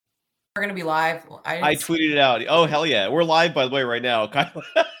We're gonna be live. I tweeted it out. Oh, hell yeah. We're live, by the way, right now.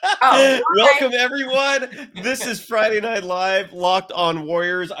 Oh, welcome, everyone. This is Friday Night Live, Locked on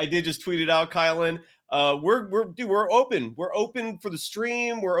Warriors. I did just tweet it out, Kylan. We're open. We're open for the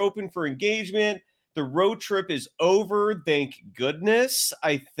stream. We're open for engagement. The road trip is over. Thank goodness.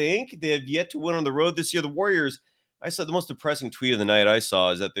 I think they have yet to win on the road this year. The Warriors, I said the most depressing tweet of the night I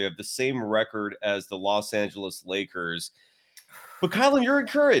saw is that they have the same record as the Los Angeles Lakers. But Kylan, you're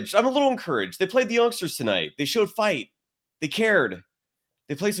encouraged. I'm a little encouraged. They played the youngsters tonight. They showed fight. They cared.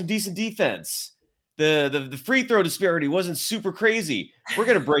 They played some decent defense. The free throw disparity wasn't super crazy. We're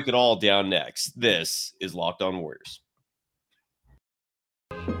going to break it all down next. This is Locked on Warriors.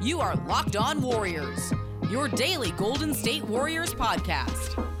 You are Locked on Warriors, your daily Golden State Warriors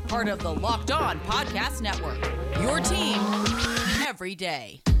podcast. Part of the Locked on Podcast Network, your team every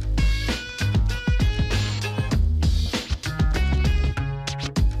day.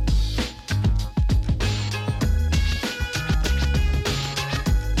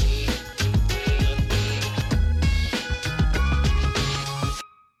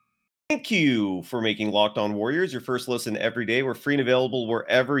 Thank you for making Locked on Warriors your first listen every day. We're free and available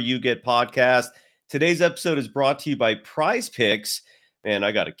wherever you get podcasts. Today's episode is brought to you by Prize Picks. Man,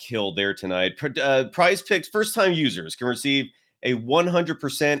 I got a kill there tonight. Prize Picks first-time users can receive a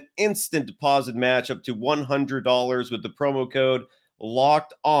 100% instant deposit match up to $100 with the promo code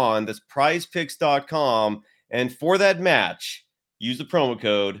Locked On. That's prizepicks.com. And for that match, use the promo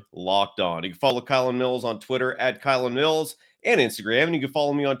code Locked On. You can follow Kylan Mills on Twitter at Kylan Mills and Instagram. And you can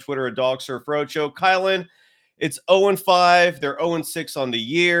follow me on Twitter at DogSurfRoadshow. Kylan, it's 0-5. They're 0-6 on the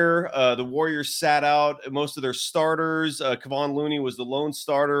year. The Warriors sat out most of their starters. Kevon Looney was the lone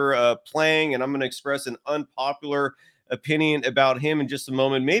starter playing, and I'm going to express an unpopular opinion about him in just a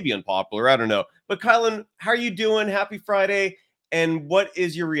moment. Maybe unpopular, I don't know. But Kylan, how are you doing? Happy Friday. And what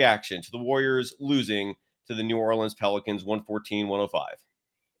is your reaction to the Warriors losing to the New Orleans Pelicans 114-105?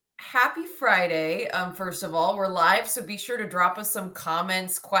 Happy Friday. First of all, we're live, so be sure to drop us some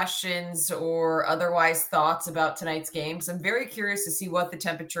comments, questions, or otherwise thoughts about tonight's games. I'm very curious to see what the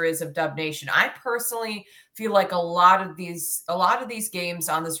temperature is of Dub Nation. I personally feel like a lot of these games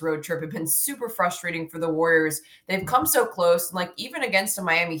on this road trip have been super frustrating for the Warriors. They've come so close, and like even against a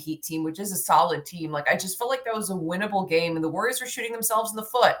Miami Heat team, which is a solid team, like I just felt like that was a winnable game, and the Warriors were shooting themselves in the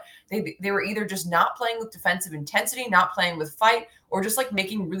foot. They were either just not playing with defensive intensity, not playing with fight, or just like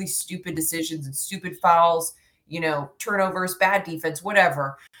making really stupid decisions and stupid fouls, turnovers, bad defense,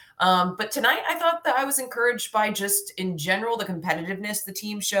 whatever. But tonight I thought that I was encouraged by just in general, the competitiveness the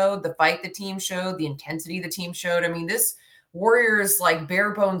team showed, the fight the team showed, the intensity the team showed. I mean, this Warriors like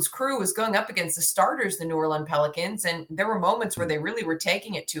bare bones crew was going up against the starters, the New Orleans Pelicans, and there were moments where they really were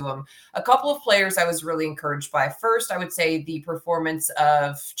taking it to them. A couple of players I was really encouraged by. First, I would say the performance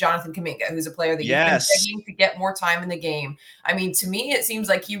of Jonathan Kuminga, who's a player that you've been begging to get more time in the game. I mean, to me, it seems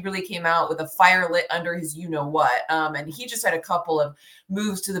like he really came out with a fire lit under his you-know-what, and he just had a couple of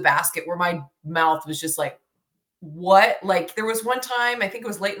moves to the basket where my mouth was just like, what? Like there was one time, I think it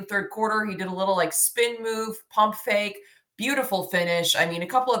was late in the third quarter, he did a little like spin move, pump fake, beautiful finish. I mean, a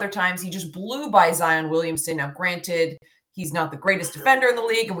couple other times he just blew by Zion Williamson. Now, granted, he's not the greatest defender in the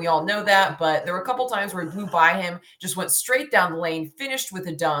league, and we all know that, but there were a couple times where he blew by him, just went straight down the lane, finished with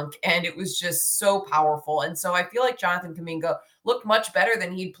a dunk, and it was just so powerful. And so I feel like Jonathan Kuminga looked much better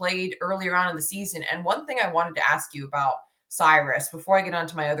than he'd played earlier on in the season. And one thing I wanted to ask you about Cyrus, before I get on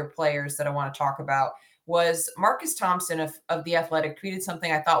to my other players that I want to talk about, was Marcus Thompson of The Athletic tweeted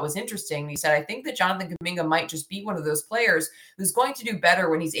something I thought was interesting. He said, I think that Jonathan Kuminga might just be one of those players who's going to do better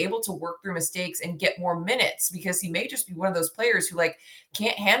when he's able to work through mistakes and get more minutes, because he may just be one of those players who like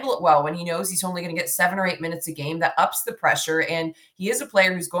can't handle it well when he knows he's only going to get 7 or 8 minutes a game. That ups the pressure. And he is a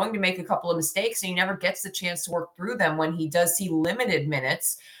player who's going to make a couple of mistakes and he never gets the chance to work through them when he does see limited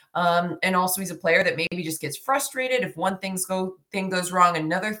minutes. And also he's a player that maybe just gets frustrated if one thing goes wrong,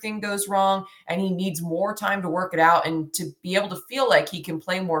 another thing goes wrong, and he needs more time to work it out and to be able to feel like he can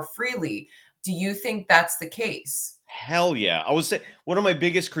play more freely. Do you think that's the case? Hell yeah. I would say one of my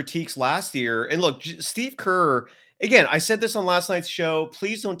biggest critiques last year, and look, Steve Kerr, again, I said this on last night's show,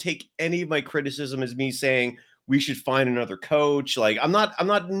 please don't take any of my criticism as me saying we should find another coach. Like I'm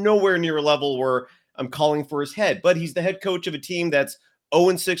not nowhere near a level where I'm calling for his head, but he's the head coach of a team that's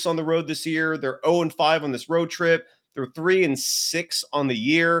 0-6 on the road this year. They're 0-5 on this road trip. They're 3-6 on the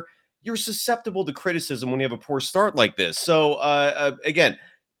year. You're susceptible to criticism when you have a poor start like this. So again,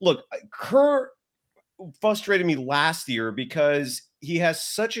 look, Kerr frustrated me last year because he has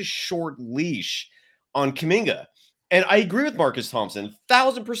such a short leash on Kuminga. And I agree with Marcus Thompson,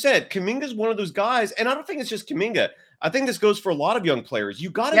 1,000%. Kuminga is one of those guys, and I don't think it's just Kuminga. I think this goes for a lot of young players. You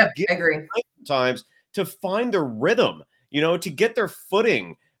got to Yep, give I agree. times to find their rhythm, to get their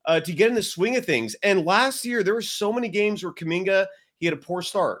footing, to get in the swing of things. And last year, there were so many games where Kuminga, he had a poor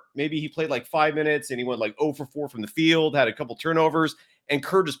start. Maybe he played like 5 minutes and he went like 0 for 4 from the field, had a couple turnovers, and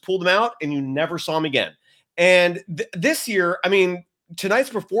Kerr just pulled him out, and you never saw him again. And this year, I mean, tonight's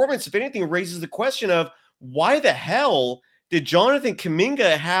performance, if anything, raises the question of, why the hell did Jonathan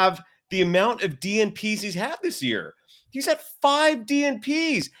Kuminga have the amount of DNPs he's had this year? He's had 5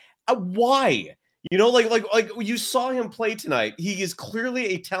 DNPs. Why? Like you saw him play tonight. He is clearly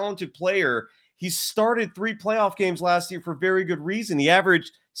a talented player. He started 3 playoff games last year for very good reason. He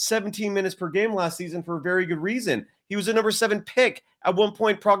averaged 17 minutes per game last season for a very good reason. He was a number 7 pick, at one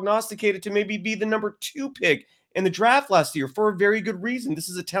point prognosticated to maybe be the number 2 pick in the draft last year for a very good reason. This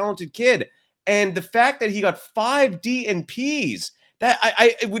is a talented kid. And the fact that he got 5 DNPs, that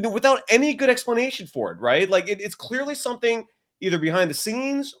I without any good explanation for it, right? Like it's clearly something either behind the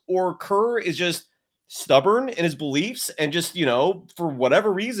scenes, or Kerr is just stubborn in his beliefs and just, for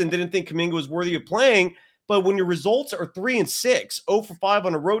whatever reason, didn't think Kuminga was worthy of playing. But when your results are 3-6, 0 for 5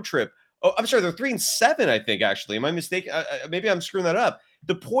 on a road trip, I'm sorry, they're 3-7, I think, actually. Am I mistaken? Maybe I'm screwing that up.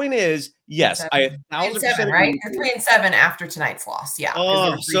 The point is, yes, I 1,000% right? You're 3-7 after tonight's loss. Yeah.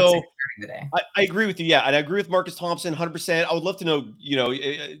 So I agree with you. Yeah. And I agree with Marcus Thompson 100%. I would love to know,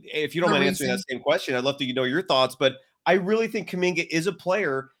 if you don't mind answering that same question, I'd love to know your thoughts. But I really think Kuminga is a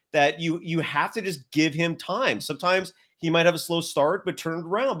player that you have to just give him time. Sometimes he might have a slow start, but turn it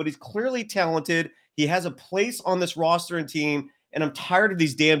around. But he's clearly talented. He has a place on this roster and team. And I'm tired of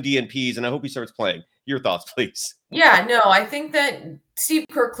these damn DNPs, and I hope he starts playing. Your thoughts, please. Yeah, no, I think that Steve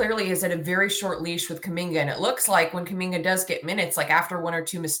Kerr clearly is at a very short leash with Kuminga, and it looks like when Kuminga does get minutes, like after 1 or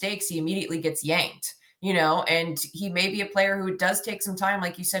 2 mistakes, he immediately gets yanked, and he may be a player who does take some time,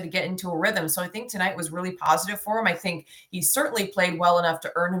 like you said, to get into a rhythm. So I think tonight was really positive for him. I think he certainly played well enough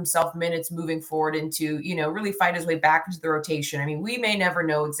to earn himself minutes moving forward into, really fight his way back into the rotation. I mean, we may never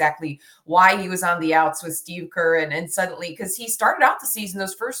know exactly why he was on the outs with Steve Kerr and suddenly, because he started out the season,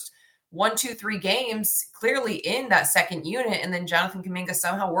 those first 1, 2, 3 games clearly in that second unit, and then Jonathan Kuminga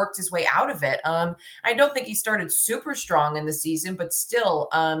somehow worked his way out of it. I don't think he started super strong in the season, but still,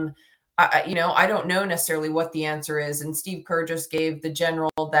 I don't know necessarily what the answer is. And Steve Kerr just gave the general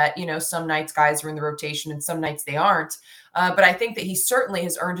that, some nights guys are in the rotation and some nights they aren't. But I think that he certainly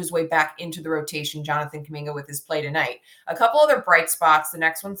has earned his way back into the rotation, Jonathan Kuminga, with his play tonight. A couple other bright spots, the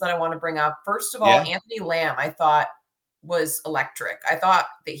next ones that I want to bring up. First of all, Anthony Lamb, I thought, was electric. I thought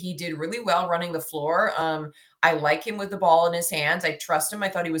that he did really well running the floor. I like him with the ball in his hands. I trust him. I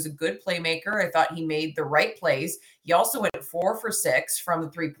thought he was a good playmaker. I thought he made the right plays. He also went 4 for 6 from the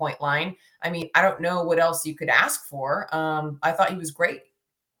 3-point line. I mean, I don't know what else you could ask for. I thought he was great.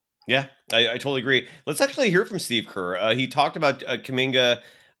 Yeah, I totally agree. Let's actually hear from Steve Kerr. He talked about Kuminga,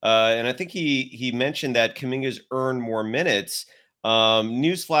 and I think he mentioned that Kuminga's earned more minutes.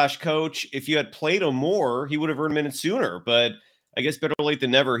 Newsflash, coach, if you had played him more, he would have earned minutes sooner, but I guess better late than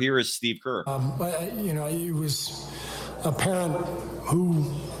never. Here is Steve Kerr. It was apparent who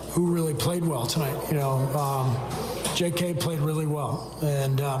really played well tonight. JK played really well,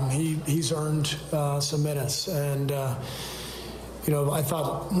 and he's earned some minutes. And I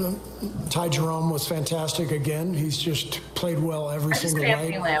thought Ty Jerome was fantastic again. He's just played well every single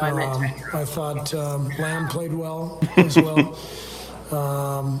night. I thought Lamb played well as well.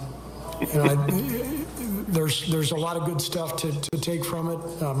 There's a lot of good stuff to take from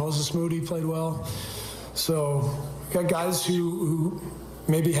it. Moses Moody played well. So got guys who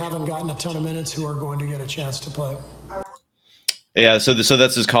maybe haven't gotten a ton of minutes who are going to get a chance to play. Yeah, so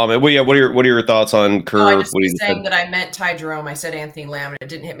that's his comment. Well, yeah, what are your thoughts on Kerr? I just was saying that I meant Ty Jerome. I said Anthony Lamb, and it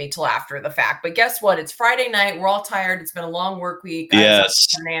didn't hit me till after the fact. But guess what? It's Friday night. We're all tired. It's been a long work week. Yes.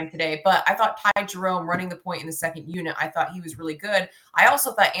 Today. But I thought Ty Jerome running the point in the second unit, I thought he was really good. I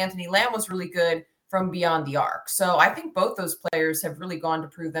also thought Anthony Lamb was really good from beyond the arc. So I think both those players have really gone to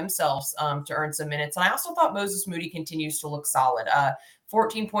prove themselves to earn some minutes. And I also thought Moses Moody continues to look solid.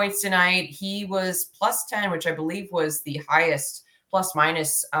 14 points tonight. He was plus 10, which I believe was the highest plus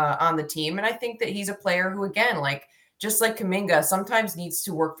minus on the team. And I think that he's a player who, again, just like Kuminga, sometimes needs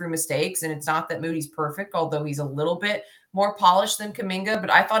to work through mistakes. And it's not that Moody's perfect, although he's a little bit more polished than Kuminga.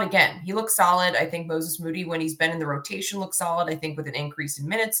 But I thought, again, he looks solid. I think Moses Moody, when he's been in the rotation, looks solid. I think with an increase in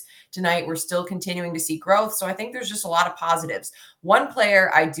minutes tonight, we're still continuing to see growth. So I think there's just a lot of positives. One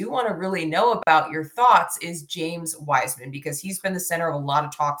player I do want to really know about your thoughts is James Wiseman, because he's been the center of a lot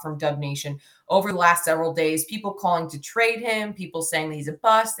of talk from Dub Nation over the last several days. People calling to trade him, people saying that he's a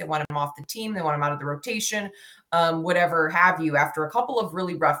bust. They want him off the team. They want him out of the rotation, whatever have you, after a couple of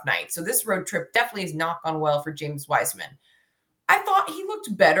really rough nights. So this road trip definitely has not gone well for James Wiseman. I thought he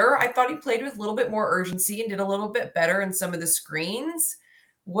looked better. I thought he played with a little bit more urgency and did a little bit better in some of the screens.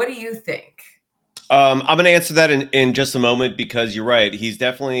 What do you think? I'm going to answer that in just a moment, because you're right. He's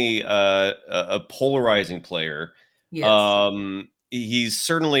definitely a polarizing player. Yes. He's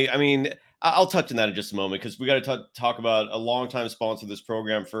certainly, I mean, I'll touch on that in just a moment, because we got to talk about a longtime sponsor of this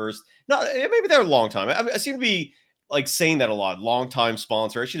program first. No, maybe they're a long time. I seem to be like saying that a lot. Longtime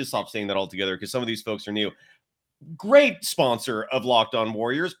sponsor. I should have stopped saying that altogether, because some of these folks are new. Great sponsor of Locked On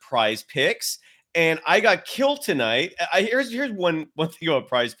Warriors, Prize Picks. And I got killed tonight. Here's one thing about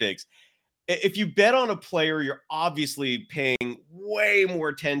Prize Picks. If you bet on a player, you're obviously paying way more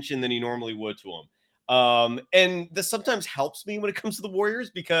attention than you normally would to him. And this sometimes helps me when it comes to the Warriors,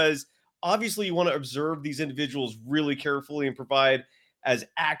 because obviously you want to observe these individuals really carefully and provide as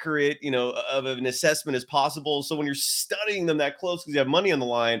accurate, of an assessment as possible. So when you're studying them that close because you have money on the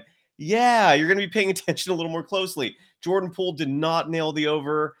line, yeah, you're going to be paying attention a little more closely. Jordan Poole did not nail the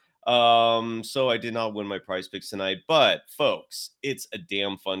over. So I did not win my Prize Picks tonight. But folks, it's a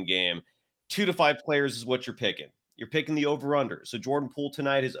damn fun game. 2 to 5 players is what you're picking. You're picking the over-under. So Jordan Poole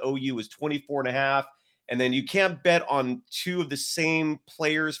tonight, his OU is 24.5. And then you can't bet on 2 of the same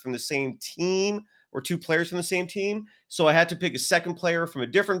players from the same team, or 2 players from the same team. So I had to pick a second player from a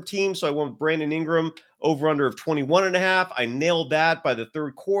different team. So I went with Brandon Ingram, over-under of 21.5. I nailed that by the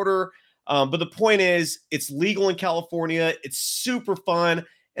third quarter. But the point is, it's legal in California. It's super fun.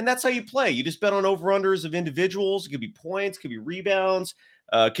 And that's how you play. You just bet on over-unders of individuals. It could be points, it could be rebounds.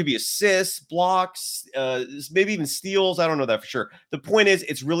 Could be assists, blocks, maybe even steals. I don't know that for sure. The point is,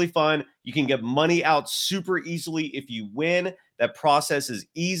 it's really fun. You can get money out super easily if you win. That process is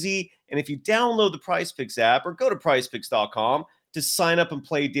easy. And if you download the Prize Picks app or go to prizepicks.com to sign up and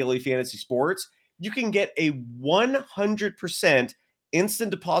play daily fantasy sports, you can get a 100%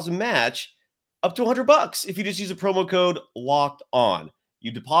 instant deposit match up to $100 if you just use a promo code Locked On.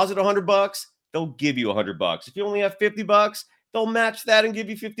 You deposit $100, they'll give you $100. If you only have $50, they'll match that and give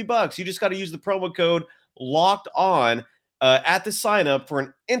you $50. You just got to use the promo code Locked On at the sign up for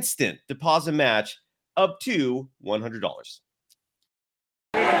an instant deposit match up to $100.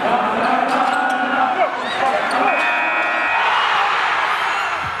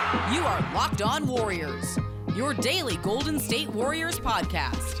 You are Locked On Warriors, your daily Golden State Warriors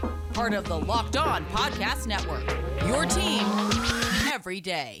podcast. Part of the Locked On Podcast Network, your team every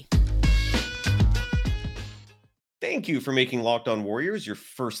day. Thank you for making Locked On Warriors your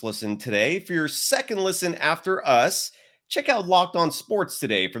first listen today. For your second listen after us, check out Locked On Sports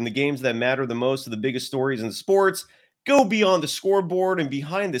today. From the games that matter the most to the biggest stories in sports, go beyond the scoreboard and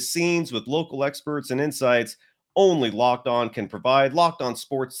behind the scenes with local experts and insights only Locked On can provide. Locked On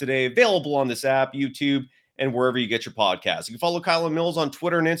Sports today, available on this app, YouTube, and wherever you get your podcasts. You can follow Kylan Mills on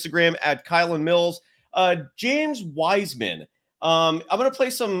Twitter and Instagram at Kylan Mills. James Wiseman. I'm going to play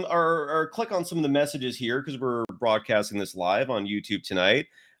some or click on some of the messages here because we're broadcasting this live on YouTube tonight.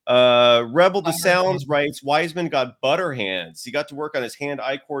 Rebel the Sounds writes, Wiseman got butter hands. He got to work on his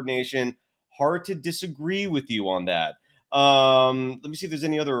hand-eye coordination. Hard to disagree with you on that. Let me see if there's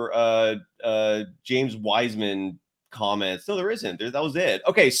any other James Wiseman comments. No, there isn't. That was it.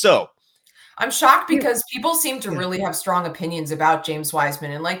 Okay, so I'm shocked because people seem to really have strong opinions about James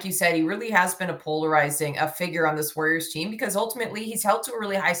Wiseman. And like you said, he really has been a polarizing figure on this Warriors team because ultimately he's held to a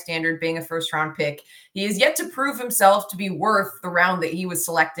really high standard being a first-round pick. He has yet to prove himself to be worth the round that he was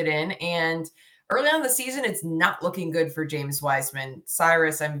selected in. And early on in the season, it's not looking good for James Wiseman.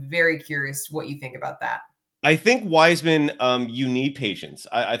 Cyrus, I'm very curious what you think about that. I think Wiseman, you need patience.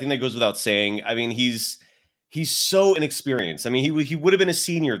 I think that goes without saying. I mean, he's so inexperienced. I mean, he would have been a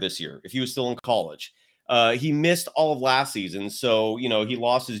senior this year if he was still in college. He missed all of last season. So, he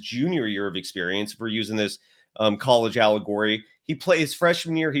lost his junior year of experience. If we're using this college allegory. His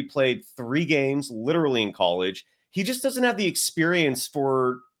freshman year, he played 3 games literally in college. He just doesn't have the experience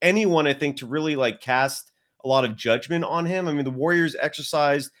for anyone, I think, to really cast a lot of judgment on him. I mean, the Warriors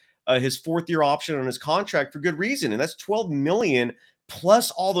exercised his 4th-year option on his contract for good reason. And that's $12 million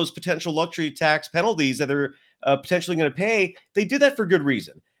plus all those potential luxury tax penalties that they're potentially going to pay. They did that for good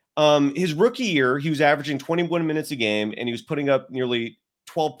reason. His rookie year, he was averaging 21 minutes a game, and he was putting up nearly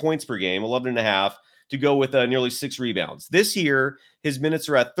 12 points per game, 11.5, to go with nearly 6 rebounds. This year, his minutes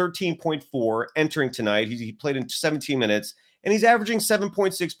are at 13.4 entering tonight. He played in 17 minutes, and he's averaging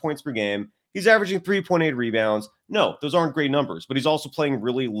 7.6 points per game. He's averaging 3.8 rebounds. No, those aren't great numbers, but he's also playing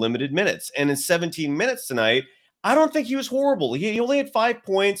really limited minutes. And in 17 minutes tonight, I don't think he was horrible. He only had 5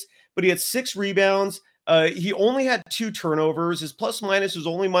 points, but he had 6 rebounds. He only had 2 turnovers. His plus minus was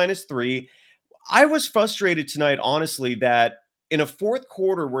only -3. I was frustrated tonight, honestly, that in a fourth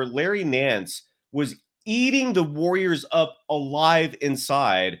quarter where Larry Nance was eating the Warriors up alive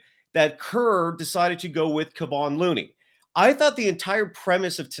inside, that Kerr decided to go with Kevon Looney. I thought the entire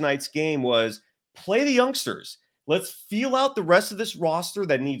premise of tonight's game was play the youngsters. Let's feel out the rest of this roster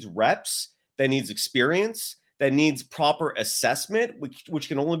that needs reps, that needs experience, that needs proper assessment, which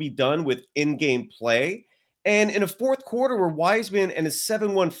can only be done with in-game play. And in a fourth quarter where Wiseman and his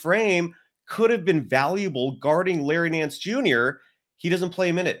 7-1 frame could have been valuable guarding Larry Nance Jr., he doesn't play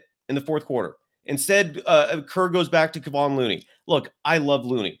a minute in the fourth quarter. Instead, Kerr goes back to Kevon Looney. Look, I love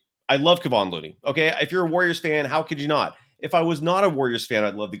Looney. I love Kevon Looney. Okay, if you're a Warriors fan, how could you not? If I was not a Warriors fan,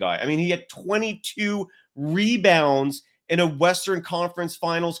 I'd love the guy. I mean, he had 22 rebounds in a Western Conference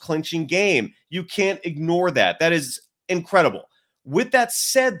Finals clinching game. You can't ignore that. That is incredible. With that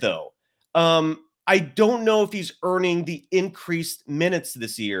said, though, I don't know if he's earning the increased minutes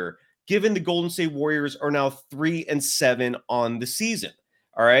this year, given the Golden State Warriors are now 3-7 on the season.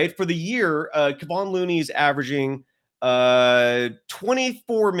 All right. For the year, Kevon Looney is averaging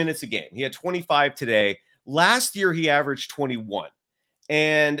 24 minutes a game. He had 25 today. Last year, he averaged 21.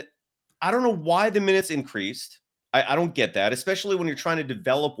 And I don't know why the minutes increased. I don't get that, especially when you're trying to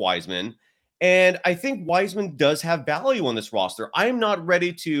develop Wiseman. And I think Wiseman does have value on this roster. I'm just not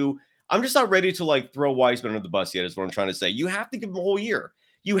ready to like throw Wiseman under the bus yet, is what I'm trying to say. You have to give him a whole year.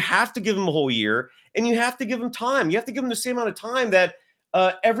 You have to give him a whole year, and you have to give him time. You have to give him the same amount of time that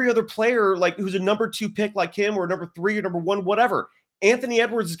every other player, like who's a number 2 pick like him, or number 3 or number 1, whatever. Anthony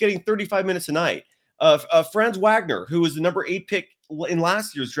Edwards is getting 35 minutes a night. Franz Wagner, who was the number 8 pick in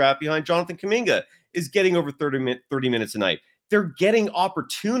last year's draft behind Jonathan Kuminga, is getting over 30 minutes a night. They're getting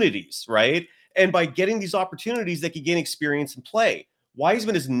opportunities, right? And by getting these opportunities, they can gain experience and play.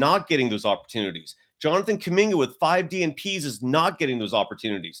 Wiseman is not getting those opportunities. Jonathan Kuminga with 5 DNPs is not getting those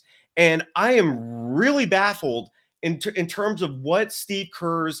opportunities. And I am really baffled in terms of what Steve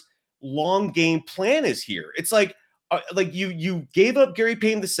Kerr's long game plan is here. It's like you gave up Gary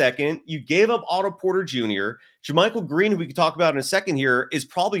Payton II, you gave up Otto Porter Jr., JaMychal Green, who we can talk about in a second here, is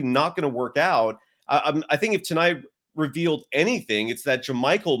probably not going to work out. I think if tonight revealed anything, it's that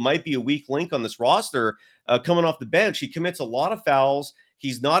JaMychal might be a weak link on this roster coming off the bench. He commits a lot of fouls.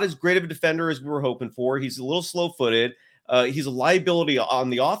 He's not as great of a defender as we were hoping for. He's a little slow-footed. He's a liability on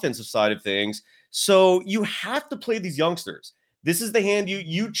the offensive side of things. So you have to play these youngsters. This is the hand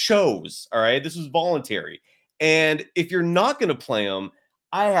you chose, all right? This was voluntary. And if you're not going to play them,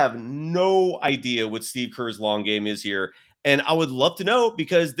 I have no idea what Steve Kerr's long game is here. And I would love to know,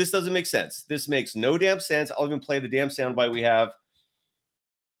 because this doesn't make sense. This makes no damn sense. I'll even play the damn soundbite we have.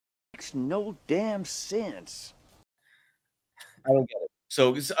 Makes no damn sense. I don't get it.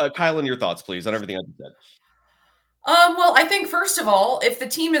 So, Kylan, your thoughts, please, on everything I just said. Well, I think first of all, if the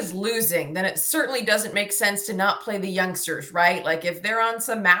team is losing, then it certainly doesn't make sense to not play the youngsters, right? Like if they're on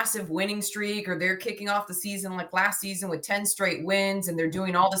some massive winning streak, or they're kicking off the season like last season with 10 straight wins, and they're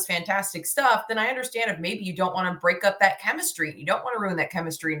doing all this fantastic stuff, then I understand if maybe you don't want to break up that chemistry. You don't want to ruin that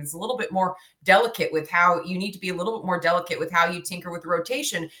chemistry. And it's a little bit more delicate with how you need to be a little bit more delicate with how you tinker with the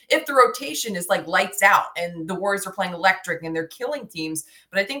rotation. If the rotation is like lights out and the Warriors are playing electric and they're killing teams.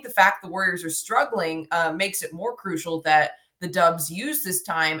 But I think the fact the Warriors are struggling makes it more crucial that the Dubs use this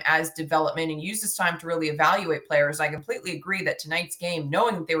time as development and use this time to really evaluate players. I completely agree that tonight's game,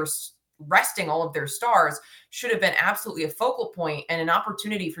 knowing that they were resting all of their stars, should have been absolutely a focal point and an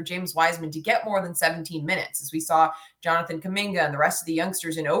opportunity for James Wiseman to get more than 17 minutes, as we saw Jonathan Kuminga and the rest of the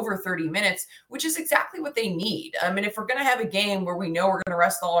youngsters in over 30 minutes, which is exactly what they need. I mean, if we're going to have a game where we know we're going to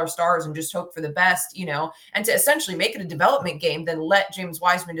rest all our stars and just hope for the best, and to essentially make it a development game, then let James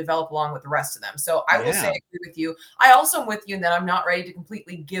Wiseman develop along with the rest of them. So I will say I agree with you. I also am with you in that I'm not ready to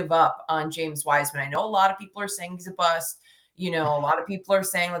completely give up on James Wiseman. I know a lot of people are saying he's a bust. A lot of people are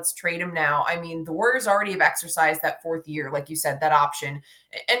saying, let's trade him now. I mean, the Warriors already have exercised that 4th year, like you said, that option.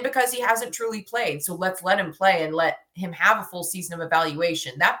 And because he hasn't truly played. So let's let him play and let him have a full season of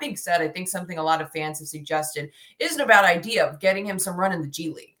evaluation. That being said, I think something a lot of fans have suggested isn't a bad idea of getting him some run in the G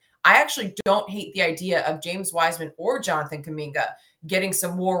League. I actually don't hate the idea of James Wiseman or Jonathan Kuminga getting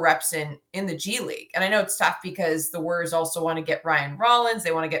some more reps in the G League. And I know it's tough because the Warriors also want to get Ryan Rollins.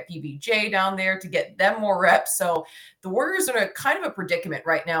 They want to get PBJ down there to get them more reps. So the Warriors are in a kind of a predicament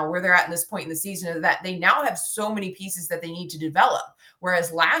right now where they're at in this point in the season, is that they now have so many pieces that they need to develop.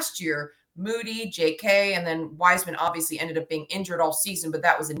 Whereas last year, Moody, JK, and then Wiseman obviously ended up being injured all season, but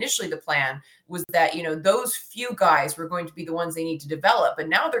that was initially the plan, was that, those few guys were going to be the ones they need to develop. But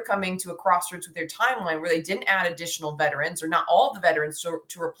now they're coming to a crossroads with their timeline where they didn't add additional veterans, or not all the veterans,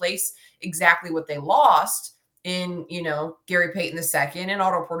 to replace exactly what they lost in, Gary Payton II and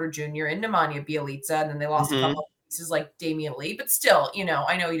Otto Porter Jr. and Nemanja Bjelica. And then they lost a Mhm. couple of pieces like Damian Lee, but still,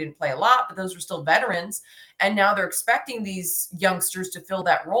 I know he didn't play a lot, but those were still veterans. And now they're expecting these youngsters to fill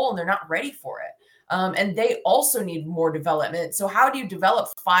that role, and they're not ready for it. And they also need more development. So how do you develop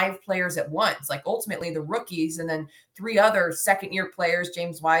 5 players at once? Like ultimately the rookies and then 3 other second-year players.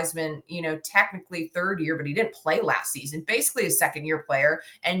 James Wiseman, technically third year, but he didn't play last season. Basically a second-year player.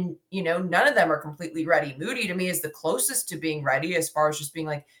 And, none of them are completely ready. Moody to me is the closest to being ready as far as just being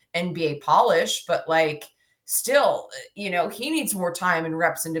like NBA polish, but like still, he needs more time and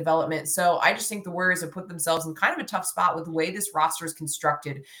reps and development. So I just think the Warriors have put themselves in kind of a tough spot with the way this roster is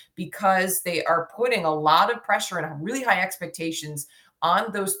constructed, because they are putting a lot of pressure and really high expectations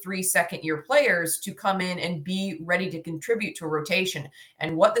on those 3 second-year players to come in and be ready to contribute to a rotation.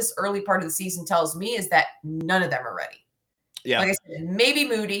 And what this early part of the season tells me is that none of them are ready. Yeah. Like I said, maybe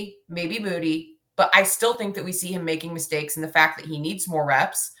Moody, but I still think that we see him making mistakes, and the fact that he needs more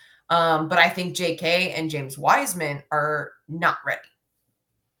reps. But I think JK and James Wiseman are not ready.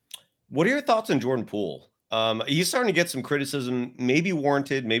 What are your thoughts on Jordan Poole? He's starting to get some criticism, maybe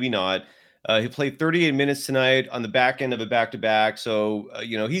warranted, maybe not. He played 38 minutes tonight on the back end of a back-to-back. So,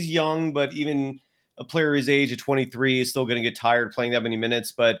 he's young, but even a player his age at 23 is still going to get tired playing that many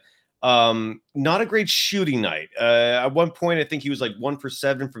minutes. But not a great shooting night. At one point, I think he was like 1 for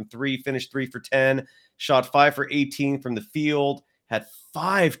 7 from 3, finished 3 for 10, shot 5 for 18 from the field, had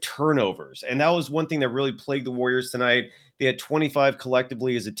 5 turnovers. And that was one thing that really plagued the Warriors tonight. They had 25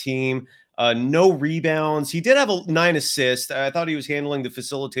 collectively as a team. No rebounds. He did have 9 assists. I thought he was handling the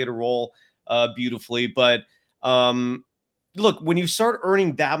facilitator role beautifully. But look, when you start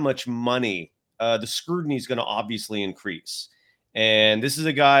earning that much money, the scrutiny is going to obviously increase. And this is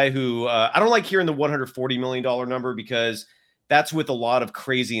a guy who I don't like hearing the $140 million number, because that's with a lot of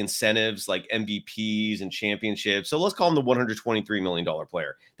crazy incentives like MVPs and championships. So let's call him the $123 million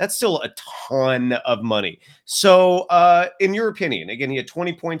player. That's still a ton of money. So in your opinion, again, he had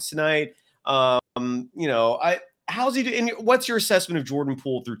 20 points tonight. How's he doing? What's your assessment of Jordan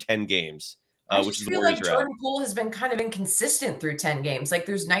Poole through 10 games? I Which just is the feel Warriors like are at? Jordan Poole has been kind of inconsistent through 10 games. Like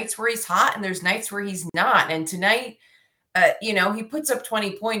there's nights where he's hot and there's nights where he's not. And tonight, he puts up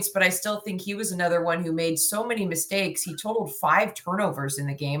 20 points, but I still think he was another one who made so many mistakes. He totaled 5 turnovers in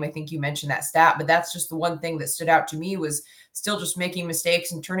the game. I think you mentioned that stat, but that's just the one thing that stood out to me, was still just making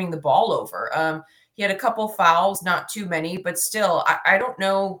mistakes and turning the ball over. He had a couple fouls, not too many, but still, I don't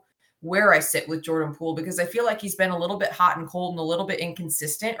know where I sit with Jordan Poole, because I feel like he's been a little bit hot and cold and a little bit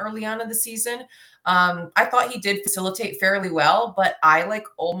inconsistent early on in the season. I thought he did facilitate fairly well, but I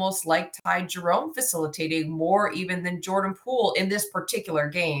almost like Ty Jerome facilitating more even than Jordan Poole in this particular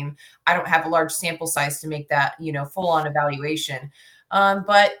game. I don't have a large sample size to make that, full on evaluation.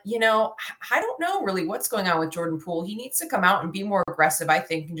 But I don't know really what's going on with Jordan Poole. He needs to come out and be more aggressive, I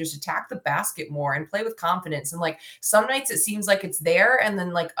think, and just attack the basket more and play with confidence. And some nights it seems like it's there, and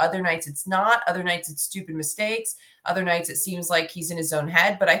then other nights it's not. Other nights it's stupid mistakes. Other nights it seems like he's in his own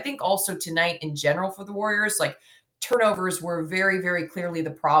head. But I think also tonight in general for the Warriors, turnovers were very, very clearly the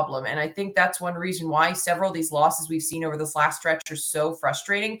problem. And I think that's one reason why several of these losses we've seen over this last stretch are so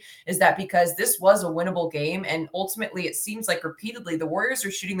frustrating, is that because this was a winnable game. And ultimately, it seems like repeatedly the Warriors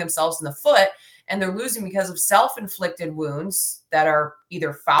are shooting themselves in the foot, and they're losing because of self-inflicted wounds that are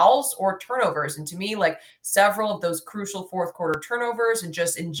either fouls or turnovers. And to me, several of those crucial fourth quarter turnovers and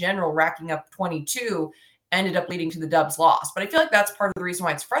just in general racking up 22 ended up leading to the Dubs loss. But I feel like that's part of the reason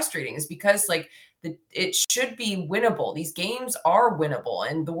why it's frustrating, is because it should be winnable. These games are winnable,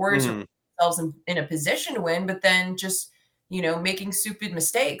 and the Warriors are themselves in a position to win, but then just, making stupid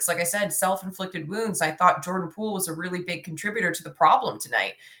mistakes. Like I said, self-inflicted wounds. I thought Jordan Poole was a really big contributor to the problem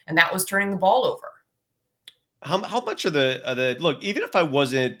tonight, and that was turning the ball over. How much of the look, even if I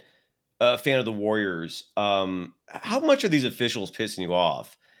wasn't a fan of the Warriors, how much are these officials pissing you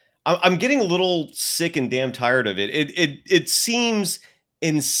off? I'm getting a little sick and damn tired of it. It seems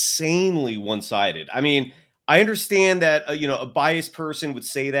insanely one-sided. I mean, I understand that a biased person would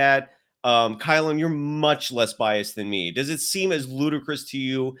say that. Kylan, you're much less biased than me. Does it seem as ludicrous to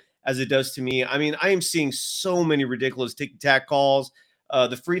you as it does to me? I mean, I am seeing so many ridiculous tic-tac calls.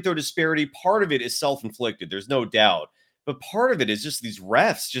 The free throw disparity, part of it is self-inflicted. There's no doubt, but part of it is just these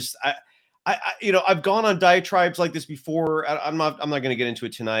refs. Just I've gone on diatribes like this before. I'm not going to get into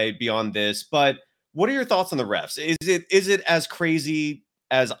it tonight beyond this, but what are your thoughts on the refs? Is it as crazy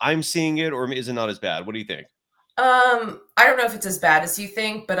as I'm seeing it, or is it not as bad? What do you think? I don't know if it's as bad as you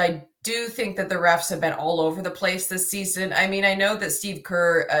think, but I do think that the refs have been all over the place this season. I mean, I know that Steve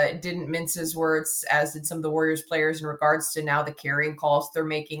Kerr didn't mince his words, as did some of the Warriors players, in regards to now the carrying calls they're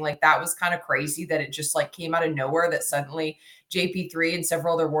making. Like, that was kind of crazy that it just like came out of nowhere that suddenly JP3 and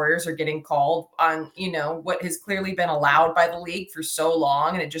several other Warriors are getting called on, what has clearly been allowed by the league for so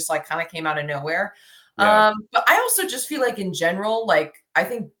long. And it just like kind of came out of nowhere. Yeah. But I also just feel like in general, like I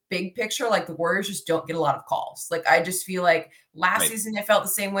think big picture, like the Warriors just don't get a lot of calls. Like I just feel like last Right. season it felt the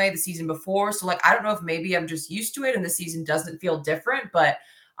same way, the season before. So like I don't know if maybe I'm just used to it and the season doesn't feel different, but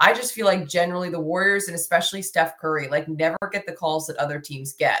I just feel like generally the Warriors and especially Steph Curry like never get the calls that other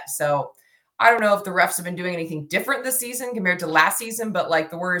teams get. So I don't know if the refs have been doing anything different this season compared to last season, but like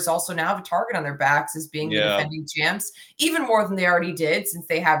the Warriors also now have a target on their backs as being the Yeah. defending champs, even more than they already did since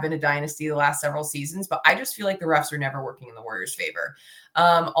they have been a dynasty the last several seasons. But I just feel like the refs are never working in the Warriors' favor.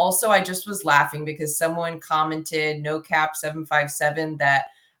 Also, I just was laughing because someone commented, no cap 757, that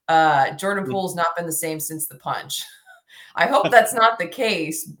Jordan Poole's not been the same since the punch. I hope that's not the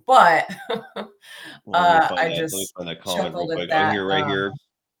case, but Well, let me find I that. Let me just find that comment real chuckled at quick. Oh, that. here, right here.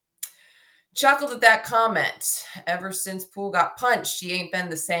 Chuckled at that comment. Ever since Poole got punched, she ain't been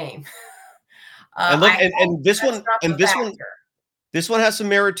the same. And look, I hope and this that's one, not and the this one, factor. this one has some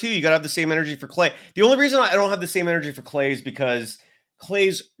merit too. You got to have the same energy for Clay. The only reason I don't have the same energy for Clay is because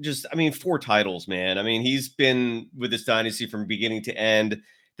Clay's just, I mean, 4 titles, man. I mean, he's been with this dynasty from beginning to end.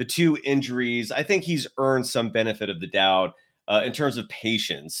 The 2 injuries, I think he's earned some benefit of the doubt in terms of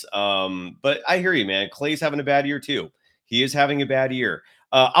patience. But I hear you, man. Clay's having a bad year too. He is having a bad year.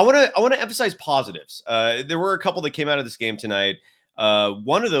 I want to emphasize positives. There were a couple that came out of this game tonight.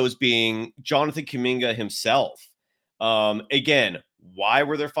 One of those being Jonathan Kuminga himself. Again, why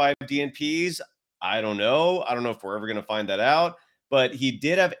were there 5 DNPs? I don't know. I don't know if we're ever going to find that out. But he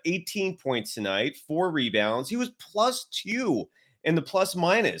did have 18 points tonight, 4 rebounds. He was +2 in the plus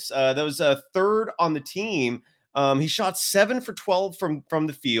minus. That was a third on the team. He shot 7 for 12 from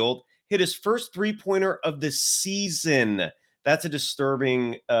the field, hit his first 3-pointer of the season. That's a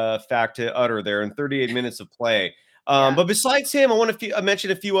disturbing fact to utter there in 38 minutes of play. But besides him, I want to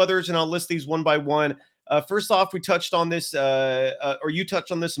mention a few others, and I'll list these one by one. First off, we touched on this, or you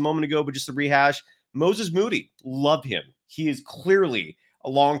touched on this a moment ago, but just to rehash, Moses Moody, love him. He is clearly a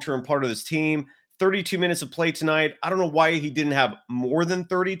long-term part of this team. 32 minutes of play tonight. I don't know why he didn't have more than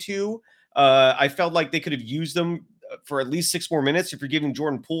 32. I felt like they could have used them for at least 6 more minutes. If you're giving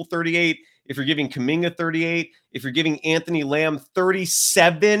Jordan Poole 38, if you're giving Kuminga 38, if you're giving Anthony Lamb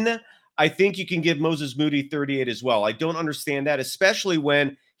 37, I think you can give Moses Moody 38 as well. I don't understand that, especially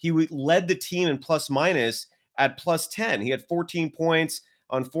when he led the team in plus minus at +10. He had 14 points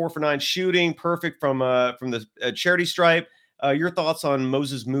on 4 for 9 shooting, perfect from the charity stripe. Your thoughts on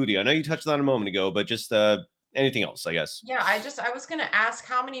Moses Moody? I know you touched on it a moment ago, but just anything else, I guess. Yeah, I was going to ask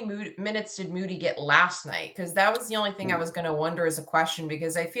how many minutes did Moody get last night? Because that was the only thing I was going to wonder as a question,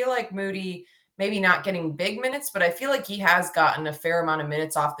 because I feel like Moody maybe not getting big minutes, but I feel like he has gotten a fair amount of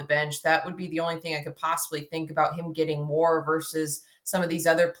minutes off the bench. That would be the only thing I could possibly think about him getting more versus some of these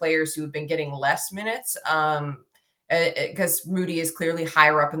other players who have been getting less minutes. Because Moody is clearly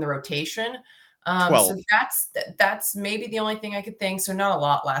higher up in the rotation. 12. So that's maybe the only thing I could think. So not a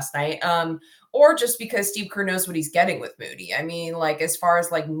lot last night. Or just because Steve Kerr knows what he's getting with Moody. I mean, like as far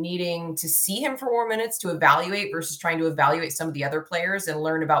as like needing to see him for more minutes to evaluate versus trying to evaluate some of the other players and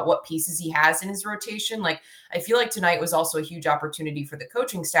learn about what pieces he has in his rotation. Like I feel like tonight was also a huge opportunity for the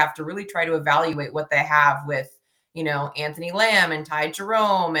coaching staff to really try to evaluate what they have with, Anthony Lamb and Ty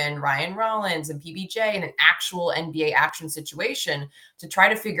Jerome and Ryan Rollins and PBJ in an actual NBA action situation to try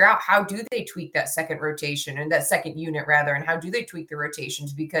to figure out how do they tweak that second rotation and that second unit rather, and how do they tweak the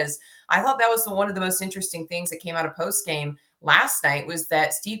rotations? Because I thought that was one of the most interesting things that came out of post game last night was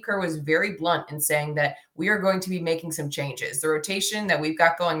that Steve Kerr was very blunt in saying that we are going to be making some changes. The rotation that we've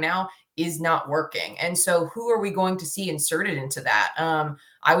got going now is not working. And so who are we going to see inserted into that?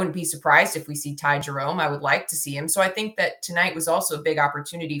 I wouldn't be surprised if we see Ty Jerome. I would like to see him. So I think that tonight was also a big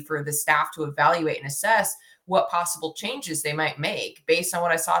opportunity for the staff to evaluate and assess what possible changes they might make. Based on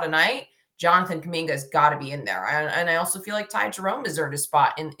what I saw tonight, Jonathan Kuminga has got to be in there. And I also feel like Ty Jerome has earned a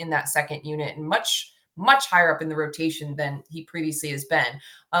spot in that second unit and much higher up in the rotation than he previously has been.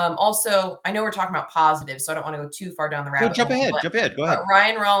 Also, I know we're talking about positives, so I don't want to go too far down the rabbit hole. Jump ahead. Go ahead.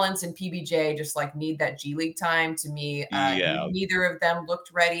 Ryan Rollins and PBJ just like need that G League time. To me, neither of them looked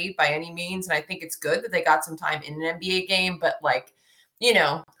ready by any means. And I think it's good that they got some time in an NBA game, but like,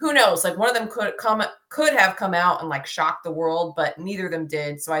 who knows? Like one of them could have come out and like shocked the world, but neither of them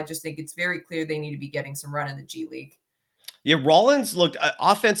did. So I just think it's very clear they need to be getting some run in the G League. Yeah, Rollins looked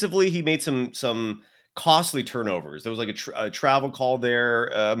offensively. He made some costly turnovers. There was like a travel call there,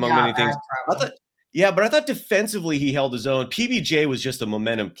 among Yeah, many bad things. I travel. thought, yeah, but I thought defensively he held his own. PBJ was just a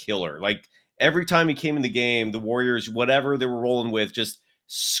momentum killer. Like every time he came in the game, the Warriors, whatever they were rolling with, just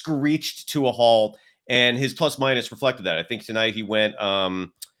screeched to a halt. And his plus minus reflected that. I think tonight he went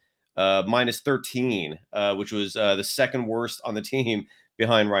minus 13, which was the second worst on the team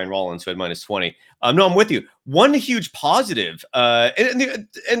behind Ryan Rollins, who had minus 20. No, I'm with you. One huge positive,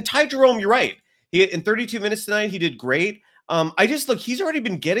 and Ty Jerome, you're right. In 32 minutes tonight, he did great. I just look, he's already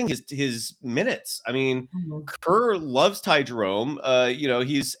been getting his minutes. I mean, Mhm. Kerr loves Ty Jerome.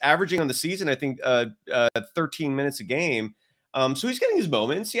 He's averaging on the season, I think, 13 minutes a game. So he's getting his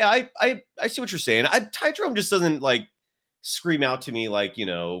moments. Yeah, I see what you're saying. Ty Jerome just doesn't like scream out to me like,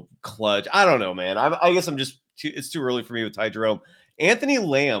 clutch. I don't know, man. I guess it's too early for me with Ty Jerome. Anthony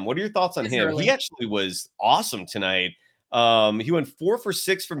Lamb, what are your thoughts on It's him? He early. actually was awesome tonight. He went 4 for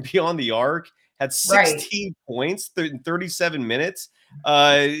 6 from beyond the arc, had Right. 16 points in 37 minutes.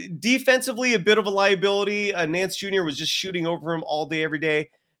 Defensively, a bit of a liability. Nance Jr. was just shooting over him all day, every day.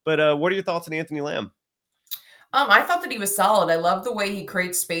 But what are your thoughts on Anthony Lamb? I thought that he was solid. I love the way he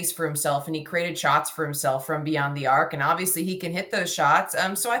creates space for himself and he created shots for himself from beyond the arc. And obviously he can hit those shots.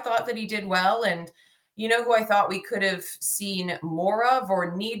 So I thought that he did well. And you know who I thought we could have seen more of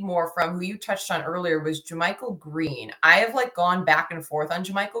or need more from, who you touched on earlier, was Jermichael Green. I have like gone back and forth on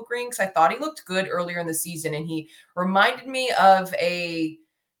Jermichael Green because I thought he looked good earlier in the season and he reminded me of a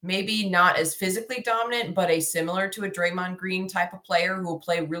maybe not as physically dominant, but a similar to a Draymond Green type of player who will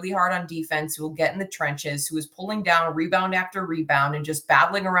play really hard on defense, who will get in the trenches, who is pulling down rebound after rebound and just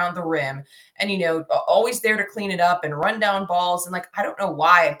battling around the rim and, always there to clean it up and run down balls. And like, I don't know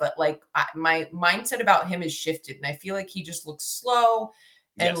why, but like my mindset about him has shifted. And I feel like he just looks slow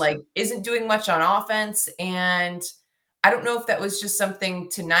and Yes. like isn't doing much on offense. And I don't know if that was just something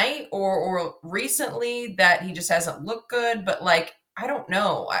tonight or recently that he just hasn't looked good, but like, I don't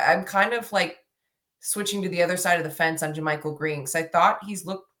know. I'm kind of like switching to the other side of the fence on Jermichael Green because I thought he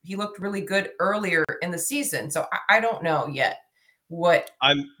looked really good earlier in the season. So I don't know yet what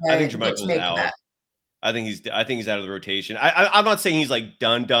I think what to Jermichael's make of out. that. I think he's out of the rotation. I'm not saying he's like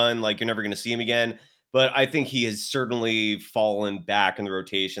done, like you're never going to see him again, but I think he has certainly fallen back in the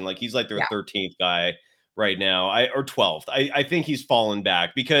rotation. Like he's like their Yeah. 13th guy right now, or 12th. I think he's fallen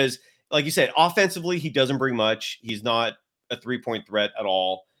back because, like you said, offensively he doesn't bring much. He's not a 3-point threat at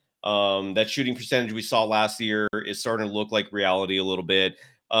all. That shooting percentage we saw last year is starting to look like reality a little bit.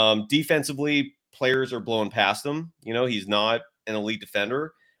 Defensively, players are blowing past him. He's not an elite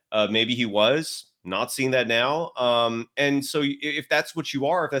defender. Maybe he was. Not seeing that now. And so if that's what you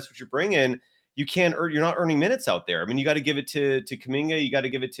are, if that's what you're bringing, you're not earning minutes out there. I mean, you got to give it to Kuminga. You got to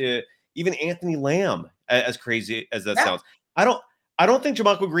give it to even Anthony Lamb, as crazy as that Yeah. sounds. I don't think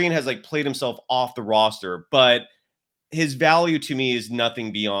Jermichael Green has like played himself off the roster, but his value to me is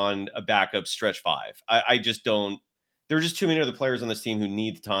nothing beyond a backup stretch five. I just don't. There are just too many other players on this team who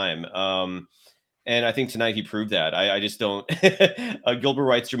need the time. And I think tonight he proved that. I just don't. Gilbert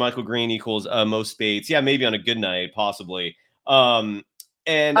writes Jermichael Green equals Mo Spates. Yeah, maybe on a good night, possibly.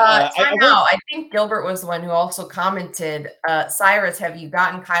 And I Time want. out. I think Gilbert was the one who also commented, Cyrus, have you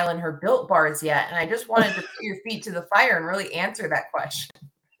gotten Kylan her built bars yet? And I just wanted to put your feet to the fire and really answer that question.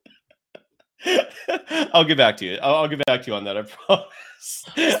 I'll get back to you. I'll get back to you on that. I promise.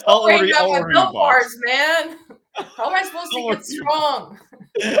 Still I'll order. waiting on I'll my order you a built box. bars, man. How am I supposed to I'll get order you. strong?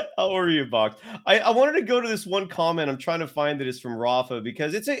 I'll order you a box. I wanted to go to this one comment. I'm trying to find that is from Rafa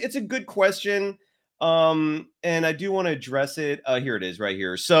because it's a good question. And I do want to address it. Here it is right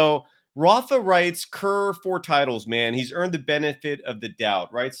here. So Rafa writes, Kerr 4 titles, man. He's earned the benefit of the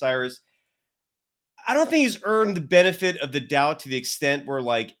doubt, right, Cyrus? I don't think he's earned the benefit of the doubt to the extent where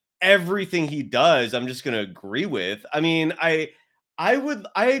like everything he does, I'm just going to agree with. I mean,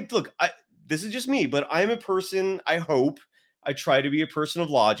 this is just me, but I'm a person, I hope I try to be a person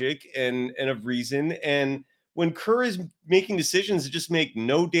of logic and of reason. And when Kerr is making decisions that just make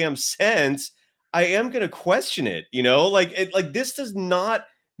no damn sense, I am going to question it, like this does not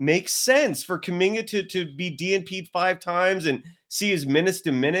make sense for Kuminga to be DNP'd 5 times and see his minutes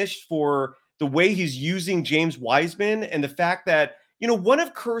diminished for the way he's using James Wiseman and the fact that, one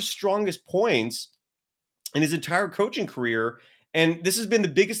of Kerr's strongest points in his entire coaching career, and this has been the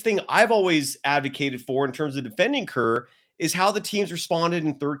biggest thing I've always advocated for in terms of defending Kerr, is how the teams responded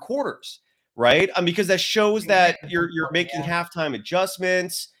in third quarters, right? Because that shows that you're making halftime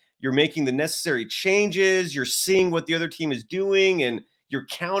adjustments, you're making the necessary changes, you're seeing what the other team is doing, and you're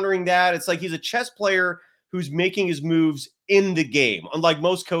countering that. It's like he's a chess player who's making his moves in the game, unlike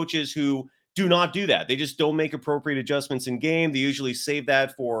most coaches who do not do that. They just don't make appropriate adjustments in game. They usually save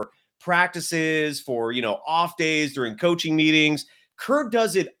that for practices, for, off days during coaching meetings. Kerr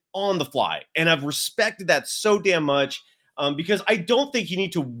does it on the fly, and I've respected that so damn much, because I don't think you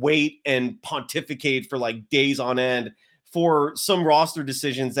need to wait and pontificate for like days on end for some roster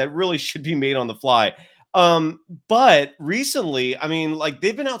decisions that really should be made on the fly. But recently, I mean, like,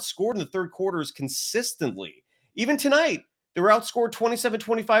 they've been outscored in the third quarters consistently. Even tonight, they were outscored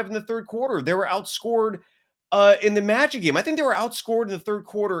 27-25 in the third quarter. They were outscored in the Magic game. I think they were outscored in the third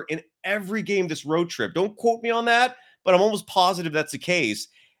quarter in every game this road trip. Don't quote me on that, but I'm almost positive that's the case.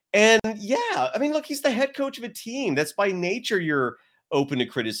 And yeah, I mean, look, he's the head coach of a team. That's by nature you're open to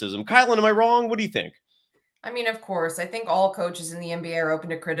criticism. Kylan, am I wrong? What do you think? I mean, of course, I think all coaches in the NBA are open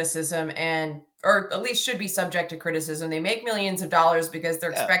to criticism or at least should be subject to criticism. They make millions of dollars because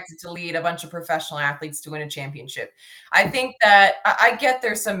they're Yeah. expected to lead a bunch of professional athletes to win a championship. I think that I get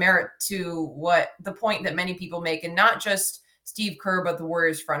there's some merit to what the point that many people make, and not just Steve Kerr, but the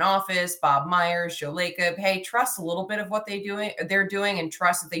Warriors front office, Bob Myers, Joe Lacob. Hey, trust a little bit of what they're doing, and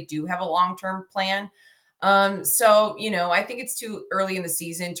trust that they do have a long-term plan. So, I think it's too early in the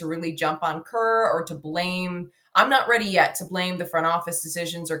season to really jump on Kerr or to blame. I'm not ready yet to blame the front office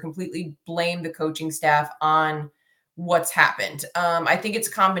decisions or completely blame the coaching staff on what's happened. I think it's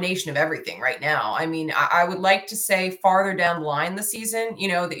a combination of everything right now. I mean, I would like to say farther down the line the season,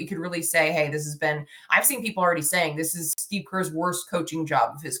 that you could really say, hey, I've seen people already saying this is Steve Kerr's worst coaching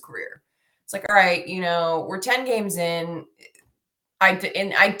job of his career. It's like, all right, we're 10 games in.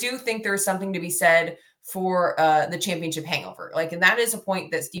 I do think there's something to be said for the championship hangover. And that is a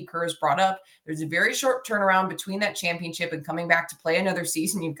point that Steve Kerr has brought up. There's a very short turnaround between that championship and coming back to play another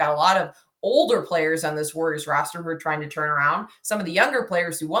season. You've got a lot of older players on this Warriors roster who are trying to turn around. Some of the younger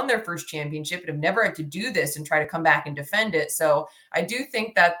players who won their first championship and have never had to do this and try to come back and defend it. So I do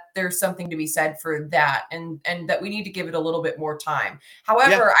think that there's something to be said for that, and that we need to give it a little bit more time.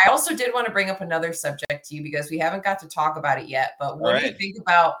 However, I also did want to bring up another subject to you because we haven't got to talk about it yet. But what do you think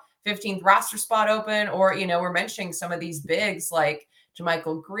about 15th roster spot open, or, we're mentioning some of these bigs like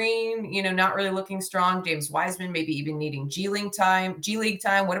JaMychal Green, not really looking strong. James Wiseman, maybe even needing G League time.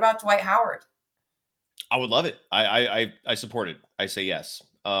 What about Dwight Howard? I would love it. I support it. I say yes.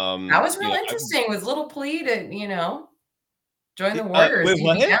 That was real interesting with little plea to, join the Warriors. Wait,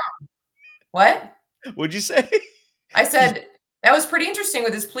 what? What? What'd you say? I said that was pretty interesting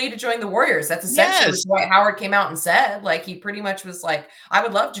with his plea to join the Warriors. That's essentially what Dwight Howard came out and said. Like, he pretty much was like, I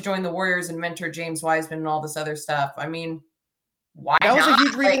would love to join the Warriors and mentor James Wiseman and all this other stuff. I mean, why that was not? a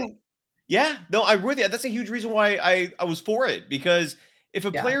huge reason. Yeah, no, I'm with you. That's a huge reason why I was for it, because if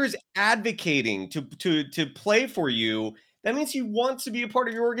a player is advocating to play for you, that means he wants to be a part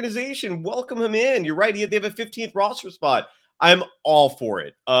of your organization. Welcome him in. You're right. They have a 15th roster spot. I'm all for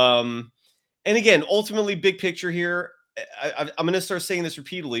it. And again, ultimately, big picture here, I'm going to start saying this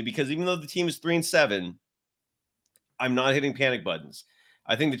repeatedly, because even though the team is 3-7, I'm not hitting panic buttons.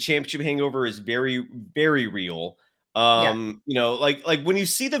 I think the championship hangover is very, very real. Like when you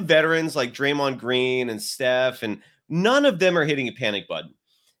see the veterans like Draymond Green and Steph, and none of them are hitting a panic button.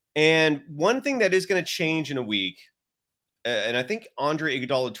 And one thing that is going to change in a week, and I think Andre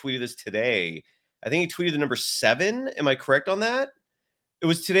Iguodala tweeted this today. I think he tweeted the number 7. Am I correct on that? It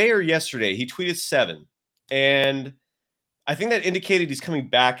was today or yesterday. He tweeted 7. And I think that indicated he's coming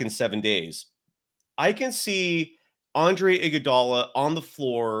back in 7 days. I can see Andre Iguodala on the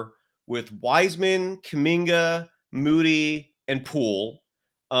floor with Wiseman, Kuminga, Moody, and Poole,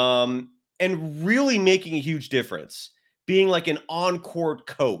 and really making a huge difference, being like an on-court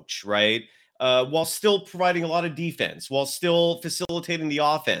coach, right? While still providing a lot of defense, while still facilitating the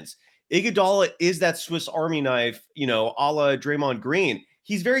offense. Iguodala is that Swiss Army knife, a la Draymond Green.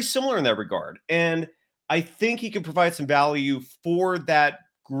 He's very similar in that regard. And I think he can provide some value for that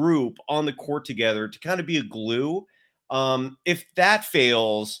group on the court together to kind of be a glue. If that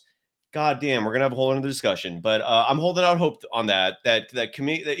fails, goddamn, we're gonna have a whole other discussion. But I'm holding out hope on that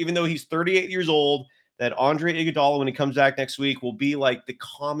even though he's 38 years old, that Andre Iguodala, when he comes back next week, will be like the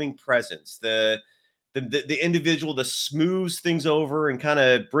calming presence, the individual that smooths things over and kind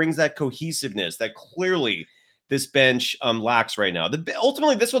of brings that cohesiveness that clearly this bench lacks right now.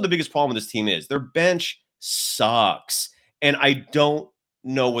 Ultimately, that's what the biggest problem with this team is. Their bench sucks, and I don't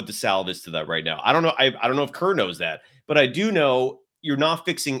know what the salve is to that right now. I don't know. I don't know if Kerr knows that, but I do know you're not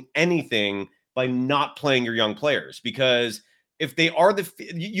fixing anything by not playing your young players, because if they are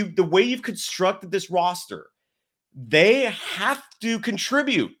the way you've constructed this roster, they have to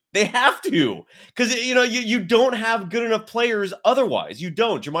contribute. They have to, because you don't have good enough players otherwise. You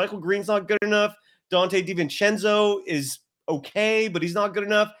don't. JaMychal Green's not good enough. Dante DiVincenzo is okay, but he's not good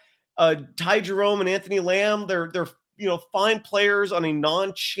enough. Ty Jerome and Anthony Lamb, they're fine players on a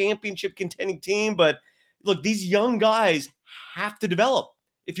non-championship contending team, but look, these young guys have to develop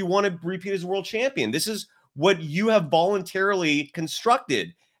if you want to repeat as a world champion. This is what you have voluntarily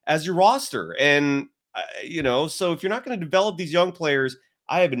constructed as your roster, and so if you're not going to develop these young players,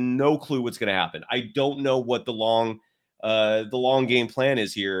 I have no clue what's going to happen. I don't know what the long game plan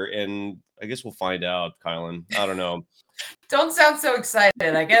is here, and I guess we'll find out, Kylan. I don't know. Don't sound so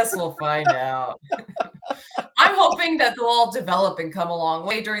excited. I guess we'll find out. I'm hoping that they'll all develop and come a long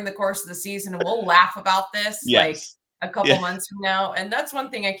way during the course of the season, and we'll laugh about this like a couple months from now. And that's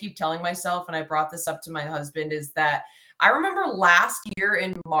one thing I keep telling myself, and I brought this up to my husband, is that I remember last year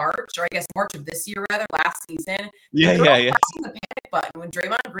in March, or I guess March of this year, rather, last season. Yeah. The panic button when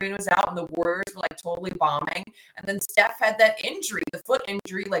Draymond Green was out and the Warriors were like totally bombing. And then Steph had that injury, the foot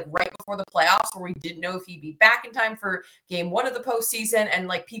injury, like right before the playoffs, where we didn't know if he'd be back in time for game 1 of the postseason. And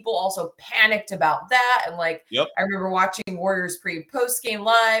like people also panicked about that. And like, I remember watching Warriors post game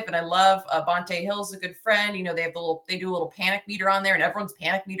live, and I love Bonte Hill's a good friend. You know, they do a little panic meter on there, and everyone's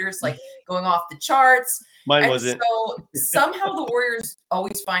panic meter is like going off the charts. Mine wasn't. So somehow the Warriors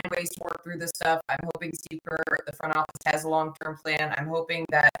always find ways to work through this stuff. I'm hoping Steve Kerr, the front office, has a long-term plan. I'm hoping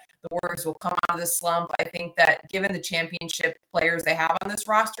that the Warriors will come out of this slump. I think that given the championship players they have on this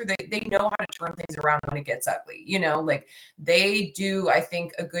roster, they know how to turn things around when it gets ugly. You know, like they do, I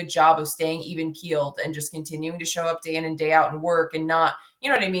think, a good job of staying even-keeled and just continuing to show up day in and day out and work, and not, you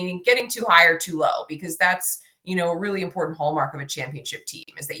know what I mean, getting too high or too low, because that's, you know, a really important hallmark of a championship team,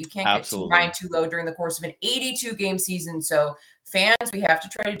 is that you can't get too high and too low during the course of an 82-game season. So fans, we have to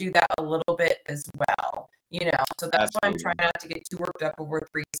try to do that a little bit as well, you know. So that's why I'm trying not to get too worked up over a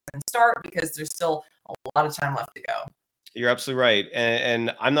 3-7 start, because there's still a lot of time left to go. You're absolutely right.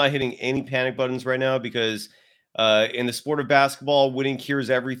 And I'm not hitting any panic buttons right now, because in the sport of basketball, winning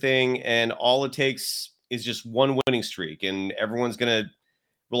cures everything. And all it takes is just one winning streak, and everyone's going to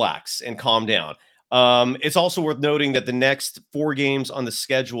relax and calm down. It's also worth noting that the next 4 games on the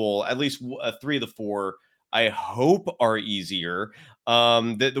schedule, at least 3 of the 4, I hope are easier.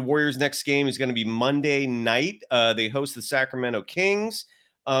 The Warriors' next game is going to be Monday night. They host the Sacramento Kings,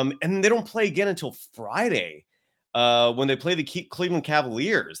 and they don't play again until Friday when they play the Cleveland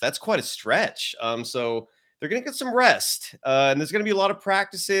Cavaliers. That's quite a stretch. So they're going to get some rest, and there's going to be a lot of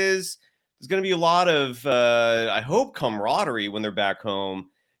practices. There's going to be a lot of, I hope, camaraderie when they're back home.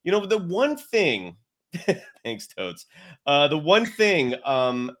 You know, the one thing, thanks, Toads. The one thing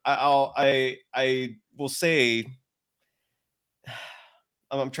I will say,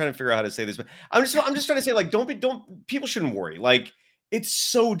 I'm trying to figure out how to say this, but I'm just trying to say, like, people shouldn't worry. Like, it's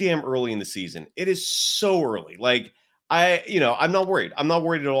so damn early in the season. It is so early. Like, I'm not worried. I'm not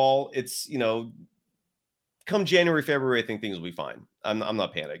worried at all. It's, come January, February, I think things will be fine. I'm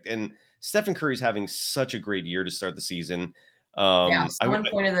not panicked. And Stephen Curry's having such a great year to start the season. Someone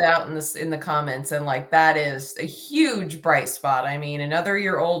pointed it out in the comments, and like that is a huge bright spot. I mean, another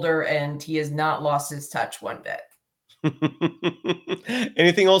year older, and he has not lost his touch one bit.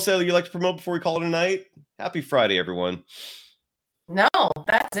 Anything else that you'd like to promote before we call it a night? Happy Friday, everyone. No,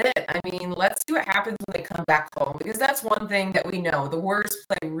 that's it. I mean, let's see what happens when they come back home, because that's one thing that we know. The Warriors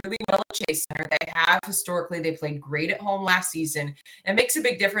play really well at Chase Center. They have historically. They played great at home last season. It makes a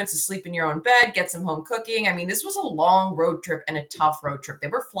big difference to sleep in your own bed, get some home cooking. I mean, this was a long road trip and a tough road trip. They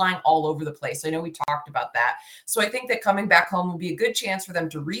were flying all over the place. I know we talked about that. So I think that coming back home will be a good chance for them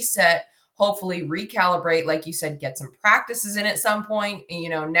to reset, hopefully recalibrate, like you said, get some practices in at some point.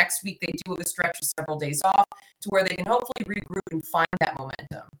 And, next week they do have a stretch of several days off to where they can hopefully regroup and find that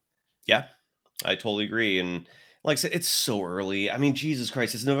momentum. Yeah, I totally agree. And like I said, it's so early. I mean, Jesus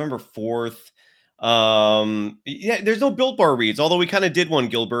Christ, it's November 4th. There's no Built Bar reads, although we kind of did one,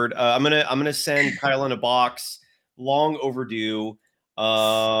 Gilbert. I'm gonna send Kyle in a box. Long overdue.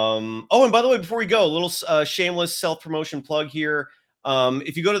 And by the way, before we go, a little shameless self-promotion plug here.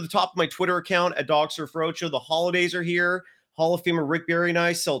 If you go to the top of my Twitter account at DogSurfRoadshow, the holidays are here. Hall of Famer Rick Barry and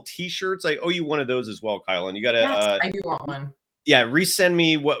I sell t-shirts. I owe you one of those as well, Kyle. And you got to, I do want one. Yeah, resend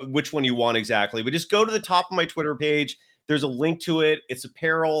me which one you want exactly. But just go to the top of my Twitter page. There's a link to it. It's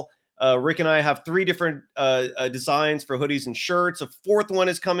apparel. Rick and I have 3 different designs for hoodies and shirts. A 4th one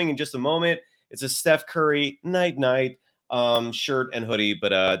is coming in just a moment. It's a Steph Curry night shirt and hoodie.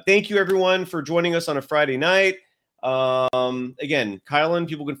 But thank you, everyone, for joining us on a Friday night. Again, Kylan,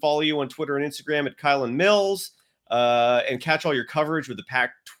 people can follow you on Twitter and Instagram at Kylan Mills, and catch all your coverage with the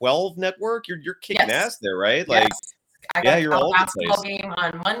Pac-12 network. You're kicking ass there, right? Yes. Like, I got you're a all over the basketball place. game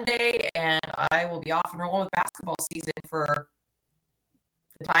on Monday, and I will be off and rolling with basketball season for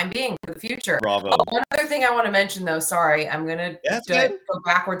the time being for the future. Bravo. Oh, one other thing I want to mention, though, sorry, I'm going to go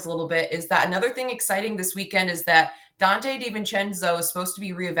backwards a little bit, is that another thing exciting this weekend is that Dante DiVincenzo is supposed to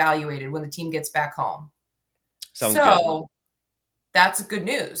be reevaluated when the team gets back home. Sounds good. That's good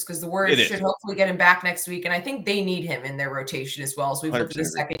news because the Warriors should hopefully get him back next week. And I think they need him in their rotation as well. So we've looked at the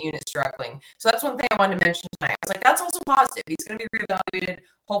second unit struggling. So that's one thing I wanted to mention tonight. I was like, that's also positive. He's going to be reevaluated.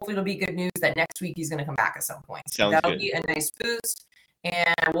 Hopefully it'll be good news that next week he's going to come back at some point. So that'll be a nice boost.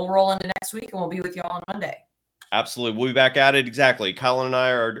 And we'll roll into next week and we'll be with you all on Monday. Absolutely. We'll be back at it. Exactly. Colin and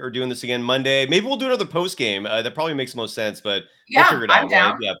I are doing this again Monday. Maybe we'll do another post game. That probably makes the most sense, but we'll figure it out. I'm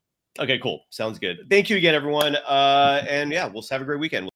down. Yeah. Okay, cool. Sounds good. Thank you again, everyone. And yeah, we'll have a great weekend.